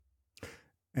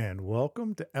And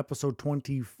welcome to episode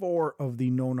 24 of the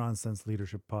No Nonsense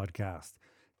Leadership Podcast.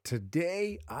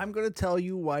 Today, I'm going to tell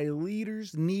you why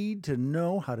leaders need to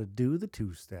know how to do the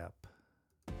two-step.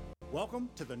 Welcome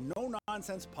to the No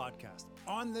Nonsense Podcast.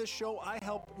 On this show, I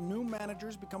help new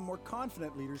managers become more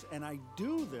confident leaders, and I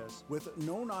do this with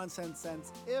no nonsense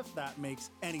sense, if that makes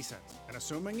any sense. And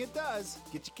assuming it does,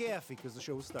 get your coffee because the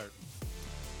show is starting.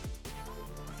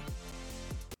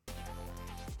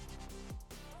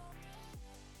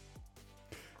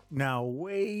 Now,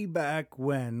 way back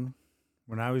when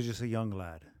I was just a young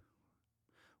lad,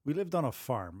 we lived on a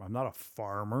farm. I'm not a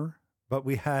farmer, but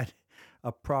we had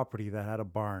a property that had a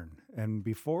barn. And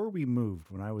before we moved,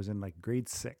 when I was in like grade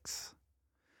 6,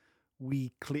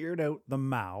 we cleared out the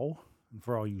mow. And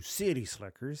for all you city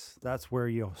slickers, that's where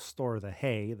you'll store the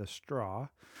hay, the straw.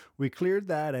 We cleared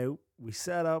that out. We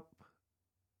set up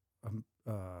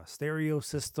a stereo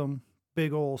system,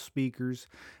 big old speakers,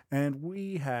 and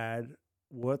we had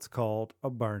what's called a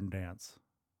barn dance.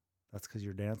 That's because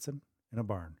you're dancing in a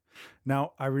barn.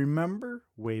 Now, I remember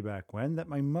way back when that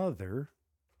my mother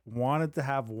wanted to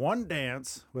have one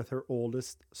dance with her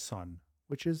oldest son,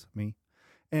 which is me.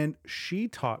 And she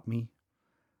taught me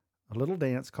a little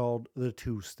dance called the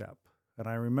two-step. And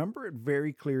I remember it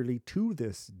very clearly to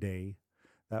this day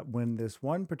that when this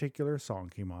one particular song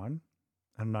came on,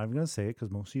 I'm not even going to say it because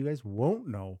most of you guys won't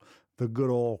know the good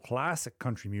old classic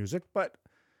country music, but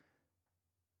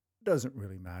doesn't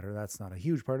really matter. That's not a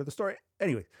huge part of the story.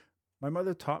 Anyway, my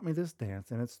mother taught me this dance,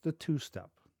 and it's the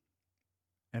two-step.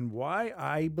 And why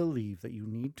I believe that you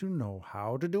need to know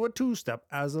how to do a two-step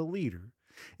as a leader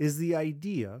is the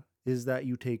idea is that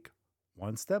you take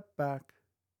one step back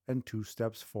and two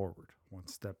steps forward. One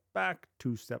step back,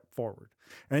 two step forward.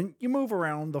 And you move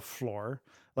around the floor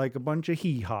like a bunch of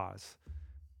hee-haws.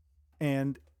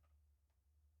 And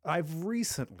I've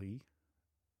recently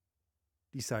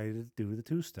decided to do the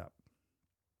two-step.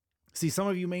 See, some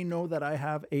of you may know that I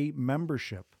have a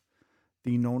membership,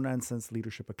 the No Nonsense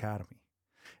Leadership Academy.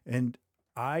 And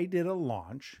I did a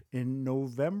launch in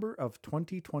November of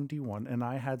 2021, and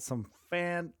I had some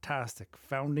fantastic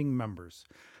founding members.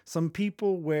 Some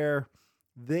people where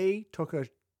they took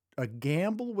a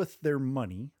gamble with their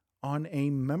money on a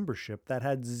membership that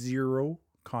had zero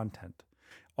content.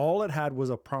 All it had was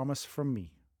a promise from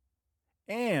me.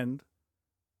 And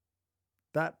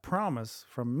that promise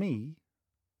from me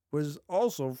was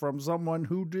also from someone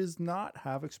who does not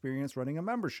have experience running a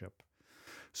membership.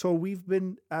 So we've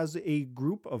been, as a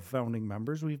group of founding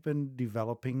members, we've been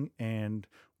developing and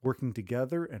working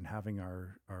together and having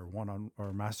our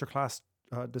masterclass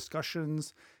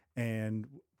discussions and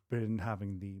been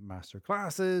having the master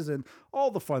classes and all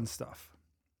the fun stuff.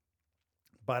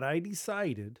 But I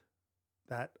decided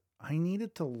that I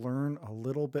needed to learn a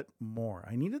little bit more.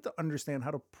 I needed to understand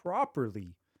how to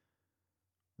properly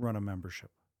run a membership.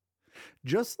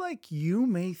 Just like you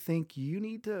may think you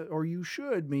need to, or you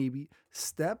should maybe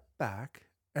step back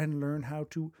and learn how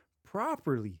to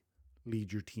properly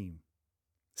lead your team.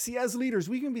 See, as leaders,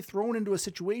 we can be thrown into a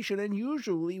situation and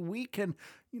usually we can,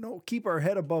 keep our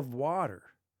head above water.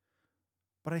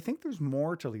 But I think there's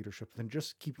more to leadership than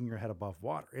just keeping your head above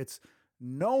water. It's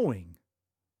knowing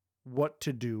what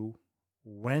to do,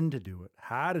 when to do it,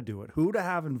 how to do it, who to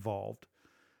have involved.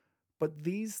 But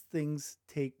these things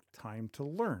take time to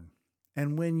learn.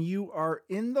 And when you are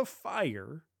in the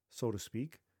fire, so to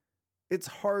speak, it's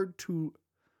hard to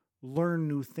learn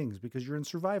new things because you're in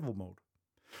survival mode.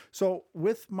 So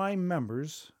with my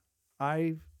members,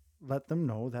 I let them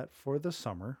know that for the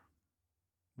summer,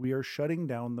 we are shutting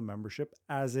down the membership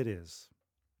as it is.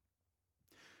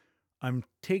 I'm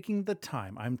taking the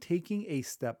time. I'm taking a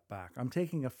step back. I'm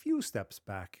taking a few steps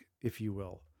back, if you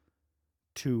will,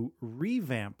 to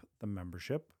revamp the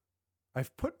membership.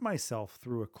 I've put myself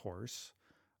through a course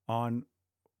on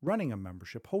running a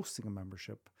membership, hosting a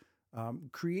membership,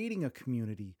 creating a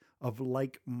community of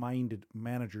like-minded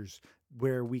managers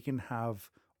where we can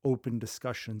have open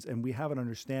discussions and we have an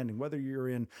understanding, whether you're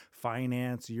in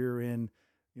finance, you're in,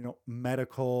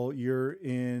 medical, you're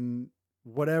in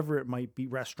whatever it might be,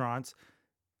 restaurants.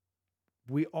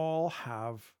 We all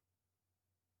have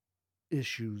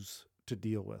issues to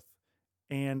deal with,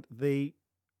 and they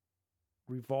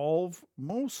revolve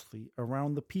mostly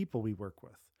around the people we work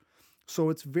with. So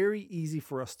it's very easy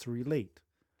for us to relate,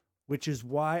 which is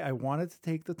why I wanted to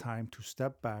take the time to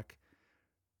step back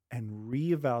and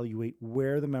reevaluate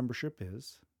where the membership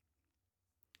is.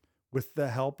 With the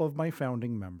help of my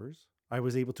founding members, I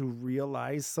was able to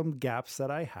realize some gaps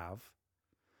that I have,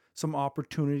 some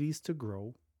opportunities to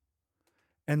grow.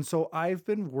 And so I've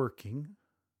been working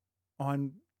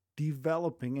on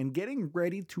developing and getting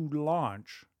ready to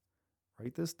launch,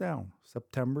 Write this down.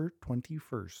 September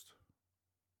 21st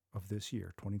of this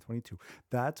year, 2022.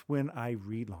 That's when I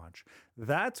relaunch.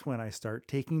 That's when I start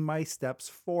taking my steps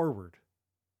forward.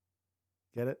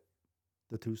 Get it?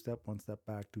 The 2-step, 1 step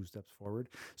back, 2 steps forward.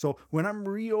 So when I'm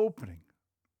reopening,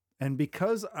 and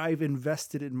because I've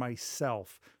invested in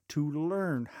myself to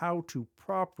learn how to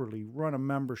properly run a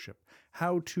membership,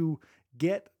 how to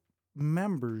get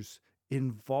members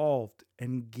involved,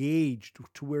 engaged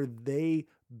to where they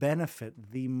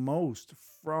benefit the most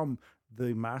from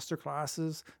the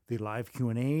masterclasses, the live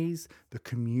Q&As, the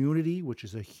community, which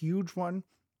is a huge one,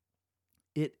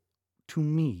 it, to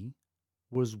me,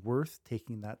 was worth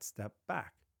taking that step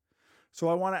back. So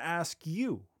I want to ask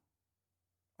you,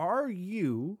 are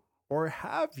you or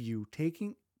have you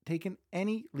taken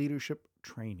any leadership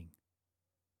training?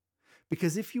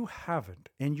 Because if you haven't,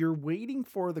 and you're waiting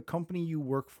for the company you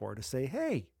work for to say,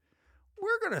 hey,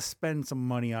 we're going to spend some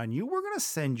money on you, we're going to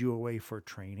send you away for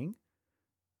training,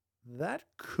 that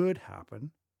could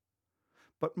happen.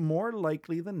 But more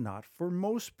likely than not, for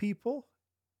most people,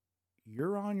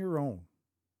 you're on your own.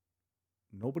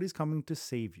 Nobody's coming to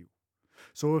save you.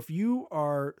 So if you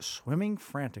are swimming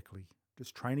frantically,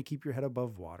 just trying to keep your head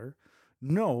above water,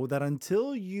 know that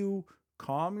until you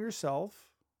calm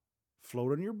yourself,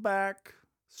 float on your back,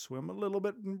 swim a little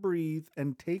bit and breathe,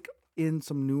 and take in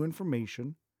some new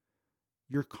information,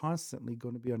 you're constantly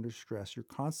going to be under stress. You're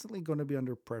constantly going to be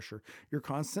under pressure. You're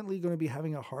constantly going to be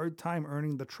having a hard time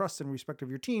earning the trust and respect of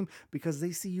your team because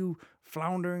they see you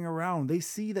floundering around. They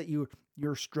see that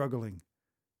you're struggling.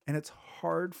 And it's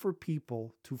hard for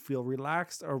people to feel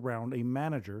relaxed around a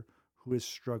manager who is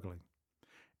struggling.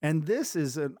 And this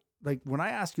is like when I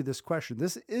ask you this question,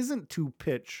 this isn't to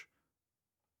pitch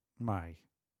my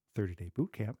 30-day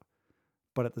boot camp,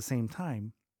 but at the same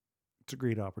time, it's a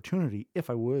great opportunity if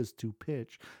I was to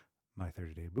pitch my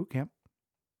 30-day boot camp.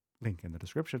 Link in the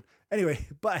description. Anyway,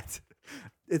 but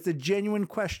it's a genuine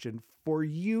question for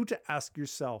you to ask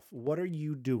yourself, what are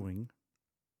you doing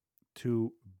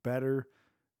to better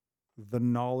the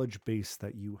knowledge base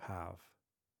that you have?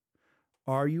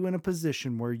 Are you in a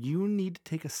position where you need to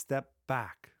take a step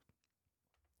back?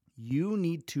 You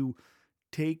need to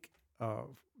take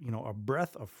a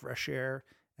breath of fresh air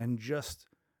and just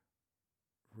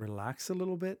relax a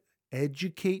little bit,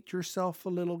 educate yourself a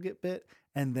little bit,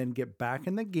 and then get back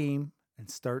in the game and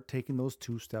start taking those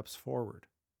 2 steps forward.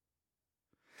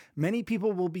 Many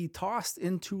people will be tossed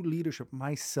into leadership,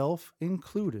 myself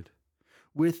included,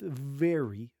 with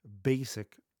very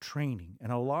basic training.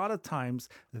 And a lot of times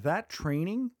that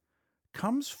training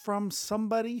comes from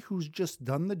somebody who's just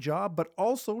done the job, but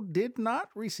also did not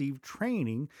receive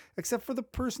training except for the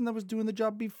person that was doing the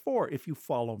job before, if you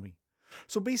follow me.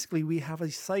 So basically, we have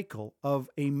a cycle of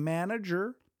a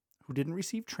manager who didn't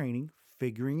receive training,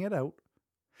 figuring it out,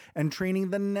 and training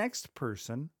the next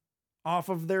person off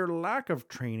of their lack of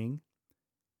training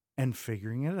and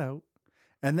figuring it out,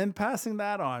 and then passing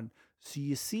that on. So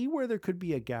you see where there could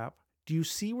be a gap? Do you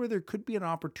see where there could be an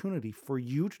opportunity for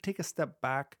you to take a step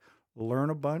back, learn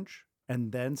a bunch,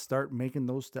 and then start making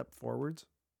those step forwards?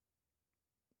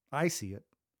 I see it.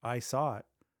 I saw it.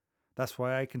 That's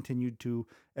why I continued to,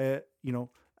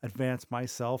 advance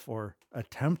myself or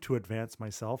attempt to advance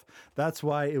myself. That's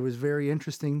why it was very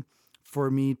interesting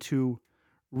for me to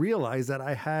realize that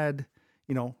I had,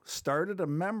 started a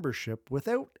membership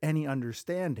without any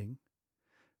understanding,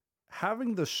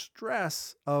 having the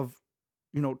stress of,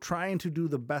 trying to do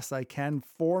the best I can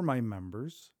for my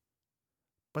members,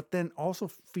 but then also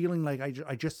feeling like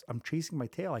I'm chasing my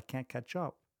tail. I can't catch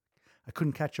up. I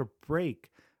couldn't catch a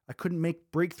break. I couldn't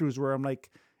make breakthroughs where I'm like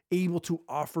able to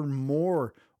offer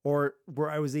more, or where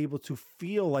I was able to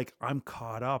feel like I'm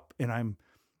caught up and I'm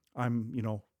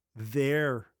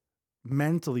there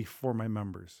mentally for my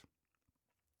members.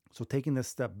 So taking this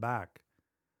step back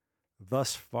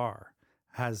thus far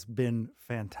has been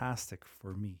fantastic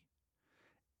for me.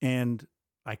 And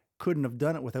I couldn't have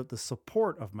done it without the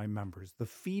support of my members, the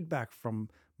feedback from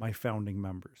my founding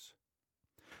members.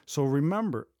 So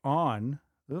remember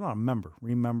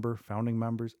founding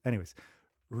members. Anyways,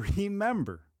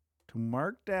 remember to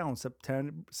mark down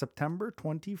September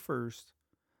 21st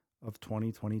of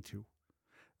 2022.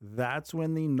 That's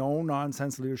when the No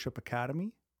Nonsense Leadership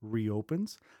Academy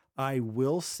reopens. I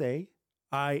will say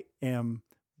I am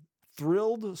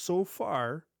thrilled so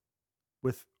far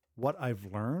with what I've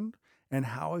learned and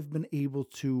how I've been able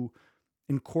to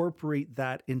incorporate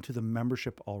that into the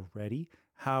membership already,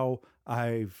 how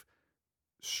I've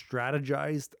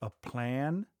strategized a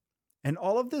plan. And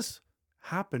all of this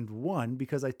happened, 1,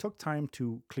 because I took time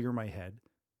to clear my head.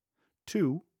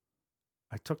 2,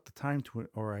 I took the time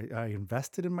I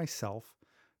invested in myself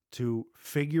to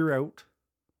figure out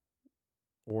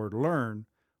or learn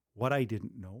what I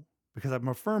didn't know, because I'm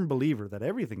a firm believer that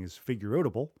everything is figure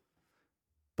outable,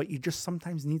 but you just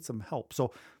sometimes need some help.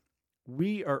 So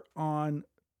we are on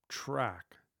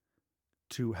track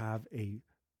to have a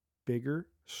bigger,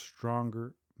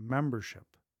 stronger membership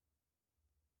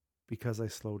because I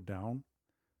slowed down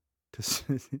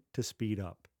to speed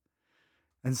up.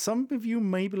 And some of you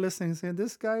may be listening and saying,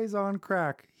 this guy's on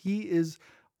crack. He is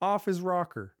off his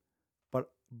rocker.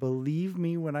 But believe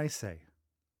me when I say,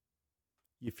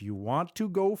 if you want to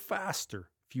go faster,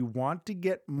 if you want to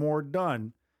get more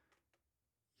done,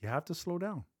 you have to slow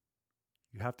down.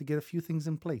 You have to get a few things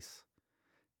in place.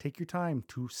 Take your time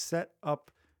to set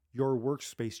up your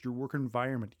workspace, your work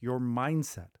environment, your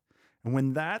mindset. And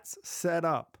when that's set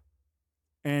up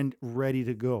and ready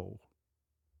to go,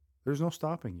 there's no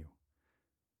stopping you.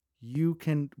 You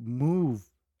can move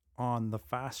on the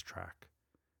fast track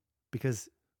because,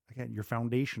 again, your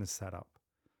foundation is set up.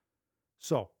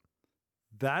 So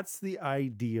that's the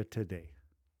idea today.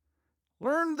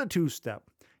 Learn the two-step.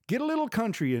 Get a little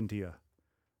country into you.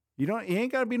 You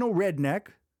ain't got to be no redneck,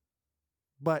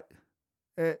 but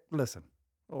listen,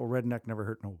 redneck never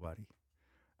hurt nobody.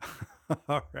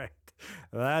 All right.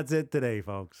 That's it today,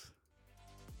 folks.